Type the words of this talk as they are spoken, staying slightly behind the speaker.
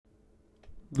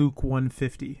Luke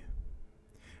 1:50.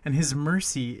 And his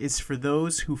mercy is for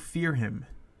those who fear him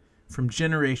from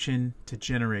generation to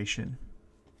generation.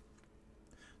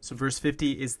 So verse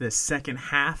 50 is the second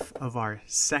half of our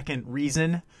second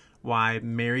reason why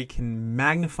Mary can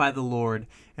magnify the Lord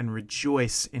and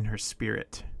rejoice in her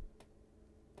spirit.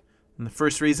 And the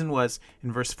first reason was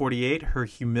in verse 48, her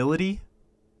humility,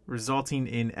 resulting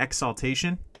in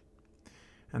exaltation.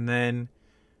 And then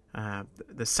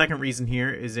the second reason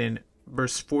here is in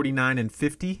verse 49 and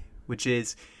 50, which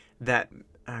is that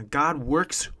God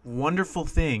works wonderful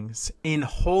things in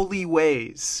holy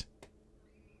ways.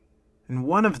 And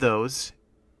one of those,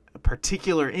 a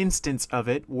particular instance of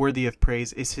it worthy of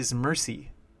praise, is his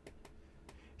mercy.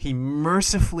 He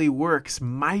mercifully works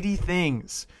mighty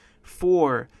things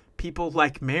for people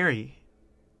like Mary,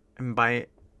 and by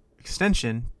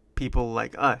extension, people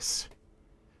like us.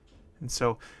 And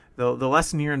so the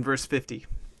lesson here in verse 50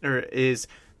 is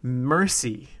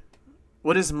mercy.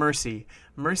 What is mercy?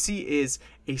 Mercy is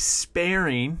a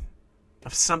sparing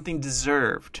of something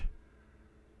deserved.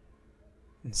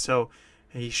 And so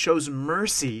he shows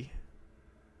mercy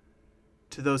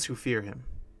to those who fear him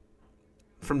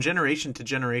from generation to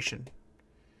generation.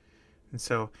 And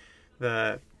so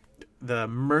the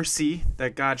mercy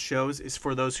that God shows is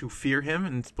for those who fear him,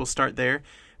 and we'll start there.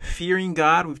 Fearing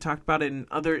God, we've talked about it in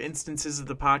other instances of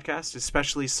the podcast,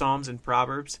 especially Psalms and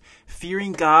Proverbs.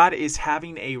 Fearing God is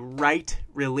having a right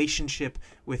relationship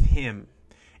with him.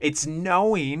 It's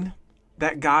knowing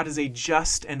that God is a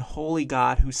just and holy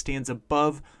God who stands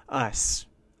above us.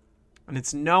 And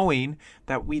it's knowing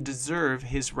that we deserve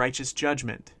his righteous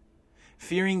judgment.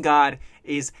 Fearing God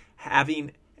is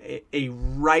having a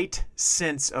right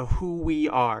sense of who we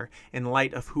are in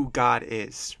light of who God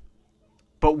is.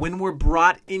 But when we're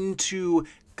brought into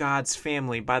God's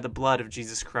family by the blood of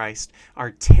Jesus Christ, our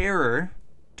terror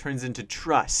turns into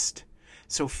trust.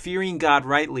 So fearing God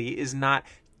rightly is not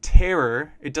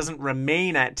terror. It doesn't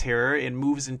remain at terror. It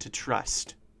moves into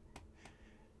trust.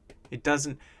 It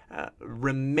doesn't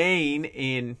remain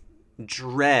in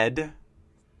dread,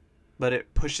 but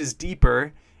it pushes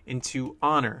deeper into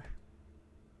honor.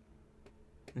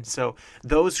 And so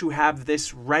those who have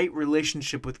this right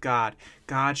relationship with God,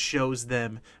 God shows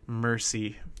them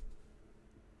mercy.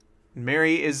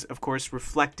 Mary is, of course,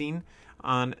 reflecting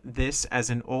on this as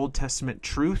an Old Testament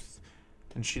truth,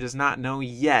 and she does not know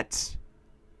yet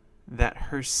that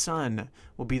her son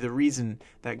will be the reason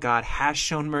that God has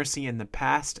shown mercy in the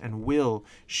past and will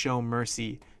show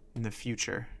mercy in the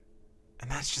future. And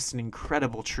that's just an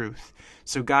incredible truth.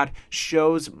 So God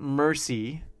shows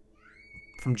mercy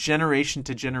from generation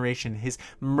to generation. His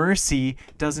mercy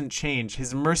doesn't change.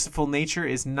 His merciful nature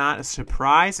is not a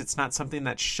surprise. It's not something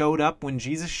that showed up when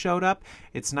Jesus showed up.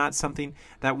 It's not something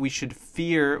that we should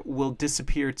fear will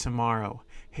disappear tomorrow.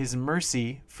 His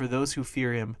mercy for those who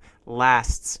fear him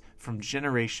lasts from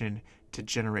generation to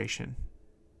generation.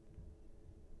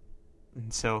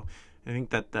 And so I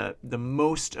think that the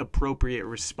most appropriate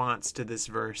response to this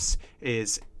verse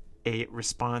is a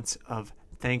response of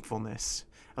thankfulness.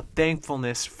 A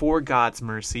thankfulness for God's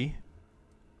mercy,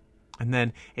 and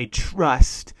then a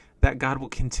trust that God will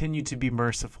continue to be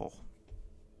merciful.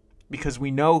 Because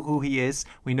we know who he is,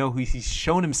 we know who he's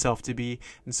shown himself to be,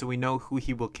 and so we know who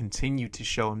he will continue to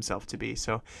show himself to be.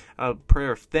 So a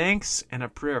prayer of thanks and a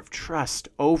prayer of trust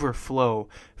overflow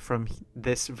from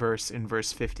this verse in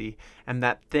verse 50. And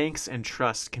that thanks and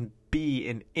trust can be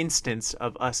an instance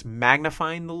of us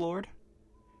magnifying the Lord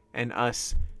and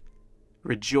us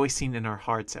rejoicing in our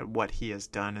hearts at what he has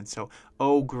done. And so,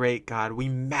 oh great God, we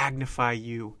magnify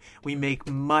you. We make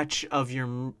much of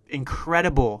your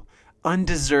incredible,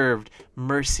 undeserved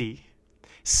mercy,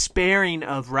 sparing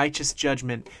of righteous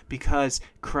judgment because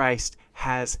Christ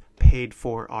has paid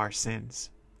for our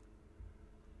sins.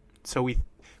 So we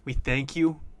thank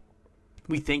you.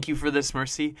 We thank you for this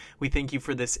mercy. We thank you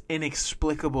for this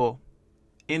inexplicable,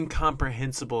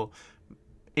 incomprehensible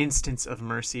instance of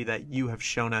mercy that you have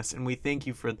shown us, and we thank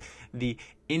you for the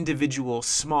individual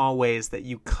small ways that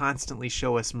you constantly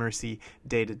show us mercy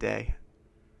day to day.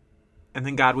 And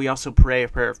then God, we also pray a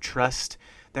prayer of trust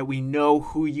that we know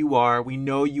who you are, we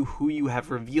know who you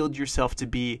have revealed yourself to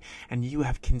be, and you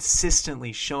have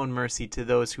consistently shown mercy to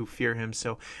those who fear him.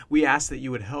 So we ask that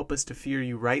you would help us to fear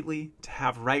you rightly, to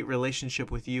have right relationship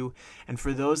with you, and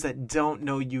for those that don't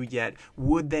know you yet,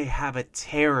 would they have a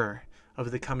terror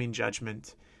of the coming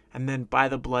judgment? And then by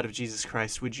the blood of Jesus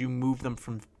Christ, would you move them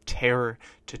from terror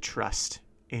to trust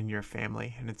in your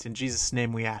family? And it's in Jesus'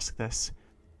 name we ask this.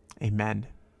 Amen.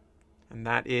 And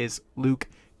that is Luke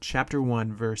chapter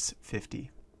 1, verse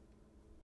 50.